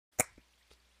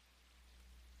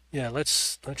Yeah,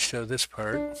 let's show this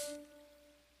part.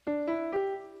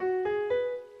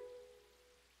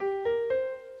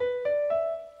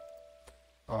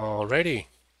 Alrighty,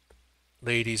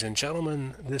 ladies and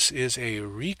gentlemen, this is a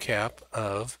recap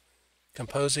of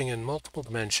Composing in Multiple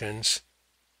Dimensions,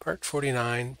 Part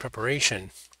 49,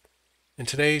 Preparation. In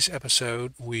today's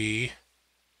episode, we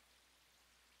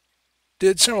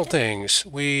did several things.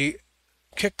 We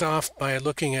kicked off by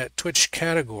looking at Twitch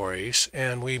categories,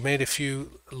 and we made a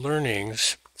few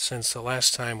learnings since the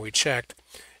last time we checked.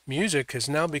 Music has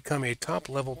now become a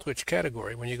top-level Twitch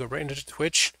category. When you go right into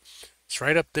Twitch, it's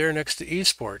right up there next to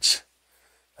esports.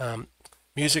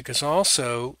 Music is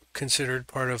also considered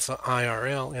part of the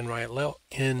IRL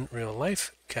in real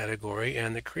life category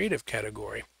and the creative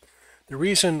category. The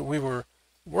reason we were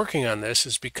working on this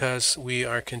is because we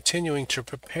are continuing to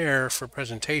prepare for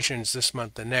presentations this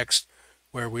month and next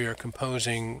where we are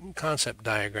composing concept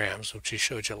diagrams, which we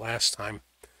showed you last time.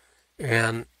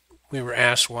 And we were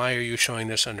asked, why are you showing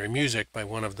this under music by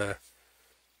one of the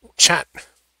chat?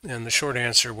 And the short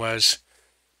answer was,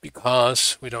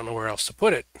 because we don't know where else to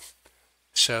put it.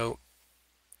 So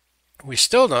we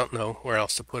still don't know where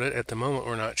else to put it. At the moment,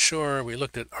 we're not sure. We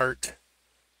looked at art.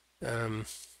 But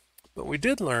we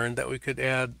did learn that we could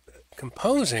add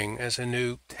composing as a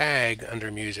new tag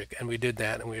under music. And we did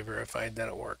that, and we verified that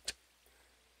it worked.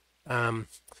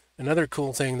 Another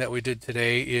cool thing that we did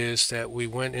today is that we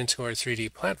went into our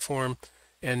 3D platform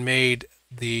and made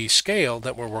the scale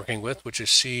that we're working with, which is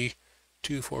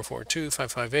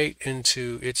C2442558,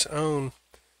 into its own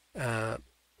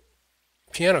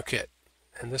piano kit.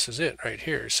 And this is it right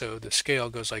here. So the scale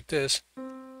goes like this.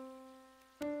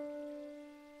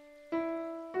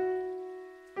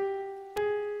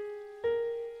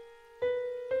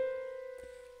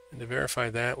 And to verify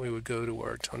that, we would go to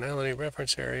our tonality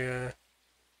reference area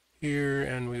here,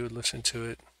 and we would listen to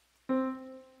it.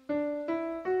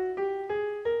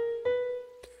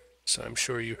 So I'm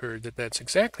sure you heard that that's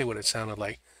exactly what it sounded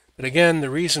like. But again,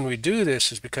 the reason we do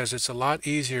this is because it's a lot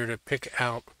easier to pick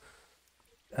out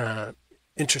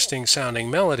interesting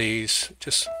sounding melodies.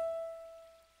 Just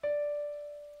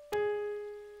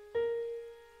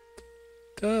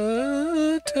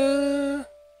da, da,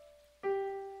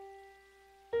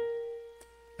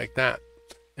 like that.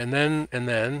 And then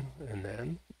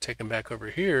take them back over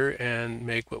here and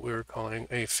make what we were calling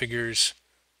a figures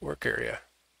work area.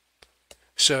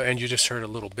 So, and you just heard a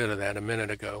little bit of that a minute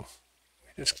ago.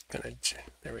 Just gonna,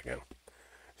 there we go.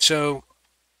 So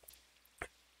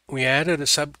we added a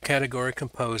subcategory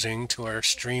composing to our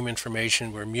stream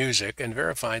information where music and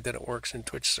verified that it works in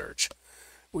Twitch search.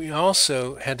 We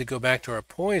also had to go back to our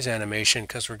poise animation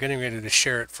because we're getting ready to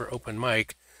share it for open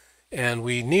mic, and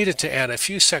we needed to add a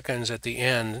few seconds at the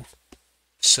end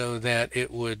so that it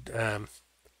would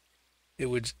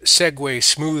segue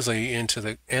smoothly into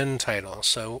the end title.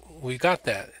 So we got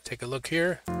that. Take a look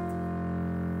here.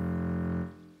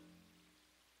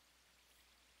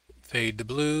 Fade to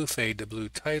blue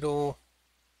title,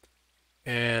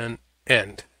 and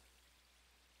end.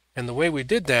 And the way we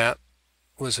did that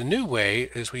was a new way,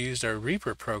 is we used our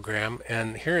Reaper program,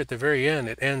 and here at the very end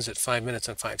it ends at 5 minutes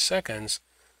and 5 seconds.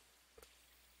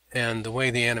 And the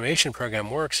way the animation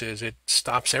program works is it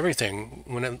stops everything.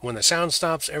 When the sound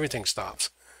stops, everything stops.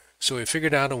 So we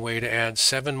figured out a way to add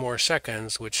 7 more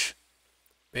seconds, which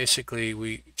basically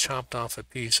we chopped off a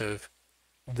piece of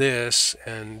this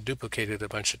and duplicated a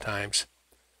bunch of times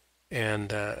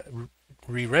and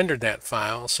re-rendered that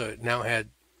file so it now had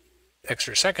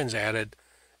extra seconds added,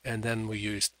 and then we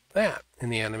used that in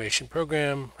the animation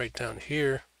program right down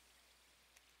here.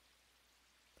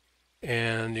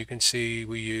 And you can see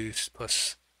we used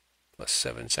plus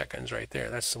 7 seconds right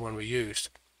there. That's the one we used.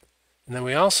 And then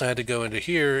we also had to go into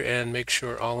here and make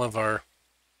sure all of our,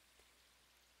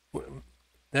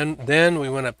 then we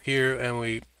went up here and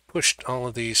we pushed all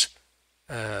of these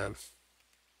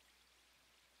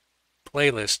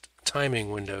playlist timing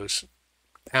windows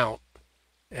out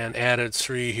and added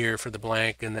 3 here for the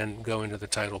blank and then go into the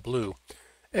title blue.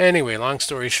 Anyway, long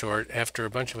story short, after a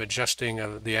bunch of adjusting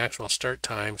of the actual start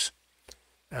times,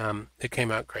 it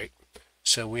came out great.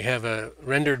 So we have a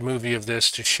rendered movie of this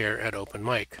to share at open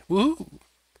mic. Woohoo!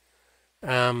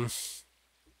 Then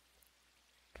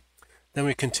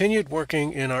we continued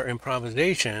working in our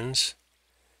improvisations,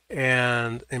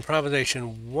 and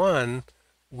improvisation 1,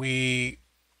 we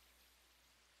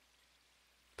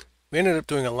ended up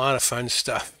doing a lot of fun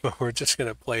stuff, but we're just going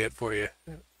to play it for you.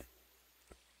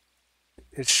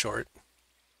 It's short.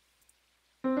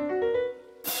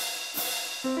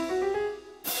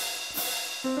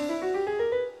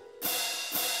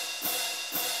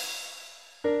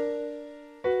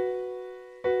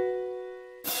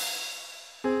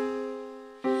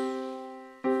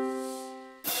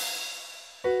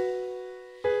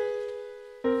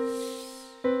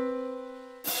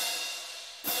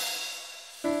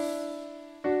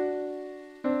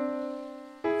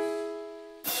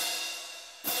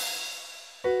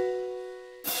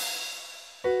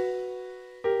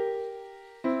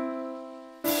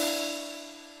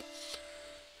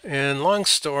 And long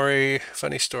story,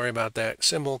 funny story about that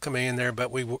cymbal coming in there,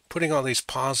 but we were putting all these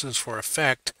pauses for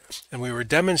effect, and we were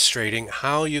demonstrating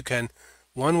how you can,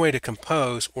 one way to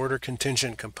compose, order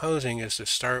contingent composing, is to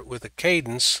start with a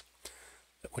cadence,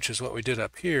 which is what we did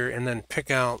up here, and then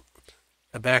pick out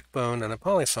a backbone and a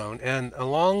polyphone. And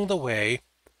along the way,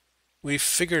 we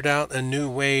figured out a new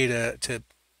way to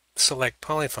select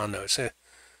polyphone notes.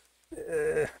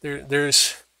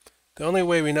 There's the only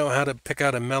way we know how to pick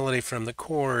out a melody from the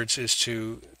chords is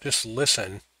to just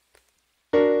listen.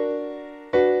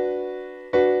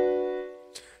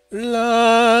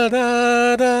 La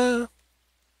da da.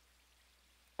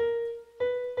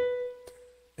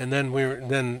 And then we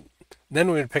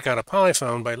would pick out a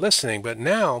polyphone by listening. But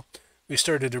now we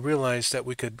started to realize that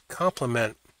we could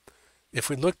complement. If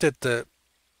we looked at the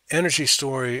energy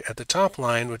story at the top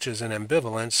line, which is an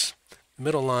ambivalence, the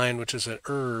middle line, which is an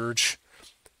urge,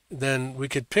 then we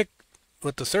could pick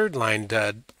what the third line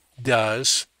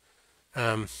does.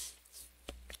 Like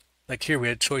here we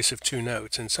had choice of two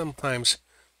notes, and sometimes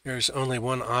there's only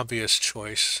one obvious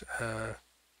choice.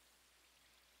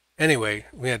 Anyway,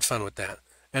 we had fun with that.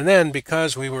 And then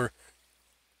because we were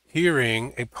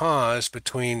hearing a pause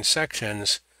between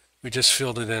sections, we just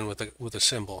filled it in with a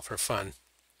cymbal for fun.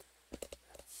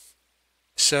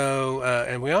 So,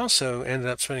 and we also ended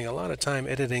up spending a lot of time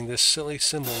editing this silly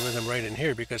cymbal rhythm right in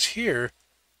here, because here,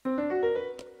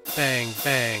 bang,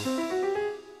 bang,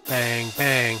 bang,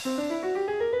 bang,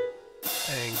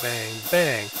 bang, bang,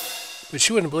 bang. But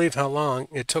you wouldn't believe how long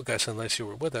it took us, unless you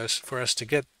were with us, for us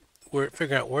to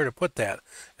figure out where to put that.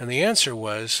 And the answer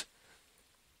was,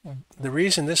 the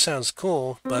reason this sounds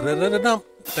cool,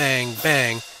 bang,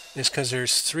 bang, is because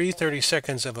there's 3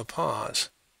 seconds of a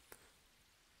pause.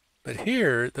 But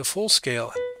here, the full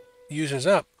scale uses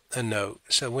up a note,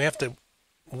 so we have to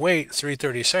wait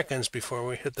 3 seconds before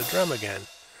we hit the drum again.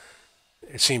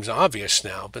 It seems obvious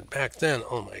now, but back then,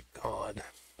 oh my God.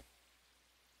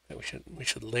 We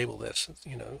should label this,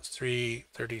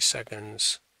 30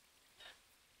 seconds,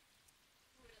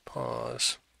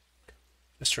 pause.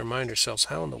 Just to remind ourselves,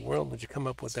 how in the world would you come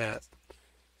up with that?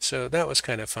 So that was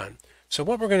kind of fun. So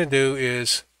what we're going to do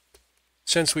is,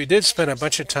 since we did spend a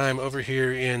bunch of time over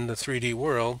here in the 3D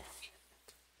world,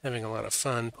 having a lot of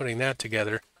fun putting that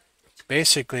together,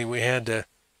 basically we had to,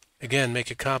 again,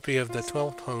 make a copy of the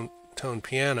 12-tone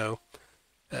piano,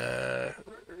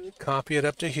 copy it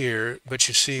up to here, but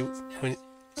you see,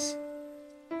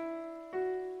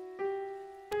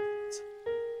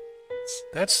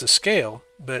 that's the scale,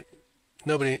 but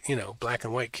nobody, black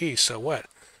and white keys, so what?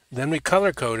 Then we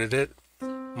color coded it,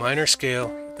 minor scale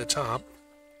at the top,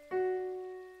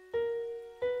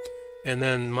 and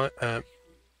then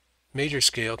major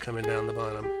scale coming down the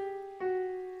bottom.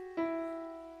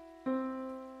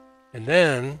 And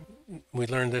then we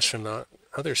learned this from the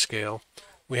other scale.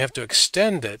 We have to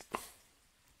extend it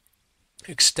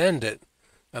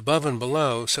above and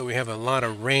below, so we have a lot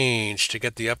of range to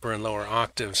get the upper and lower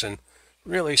octaves and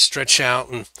really stretch out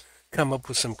and come up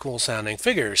with some cool sounding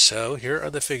figures. So here are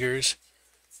the figures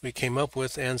we came up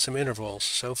with and some intervals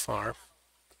so far.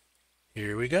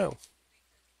 Here we go.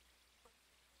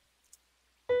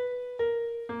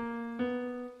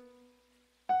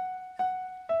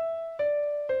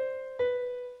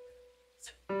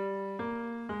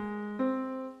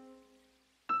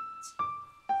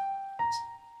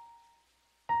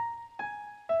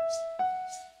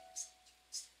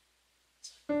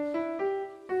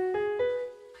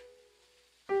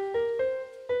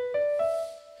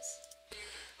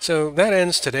 So that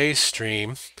ends today's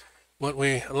stream. What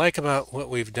we like about what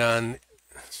we've done,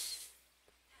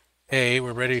 A,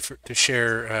 we're ready to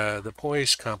share the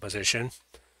poise composition.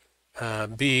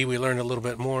 B, we learned a little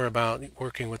bit more about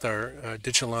working with our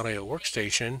digital audio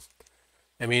workstation.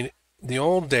 I mean, the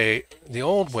old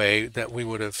way that we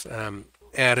would have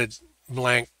added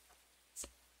blank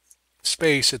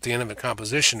space at the end of a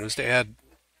composition was to add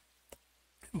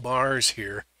bars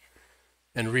here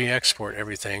and re-export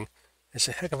everything. It's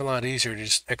a heck of a lot easier to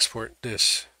just export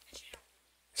this.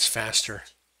 It's faster.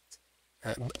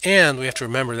 And we have to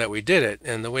remember that we did it.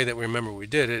 And the way that we remember we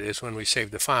did it is when we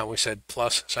saved the file, we said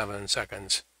 +7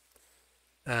 seconds.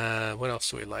 What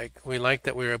else do we like? We like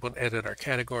that we were able to edit our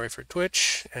category for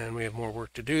Twitch, and we have more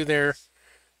work to do there.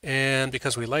 And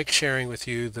because we like sharing with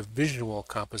you the visual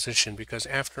composition, because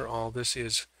after all, this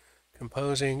is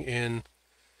composing in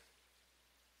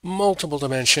multiple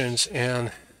dimensions,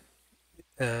 and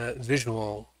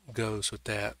visual goes with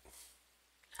that.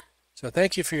 So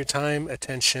thank you for your time,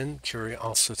 attention,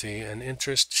 curiosity, and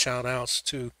interest. Shout outs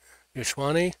to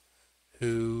Yoshwani,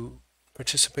 who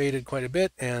participated quite a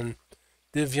bit, and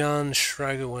Divyan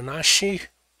Shragawanashi,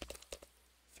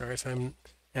 Sorry if I'm.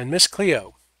 And Miss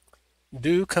Cleo,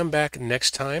 do come back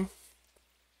next time.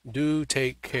 Do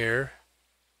take care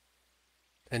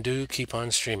and do keep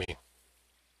on streaming.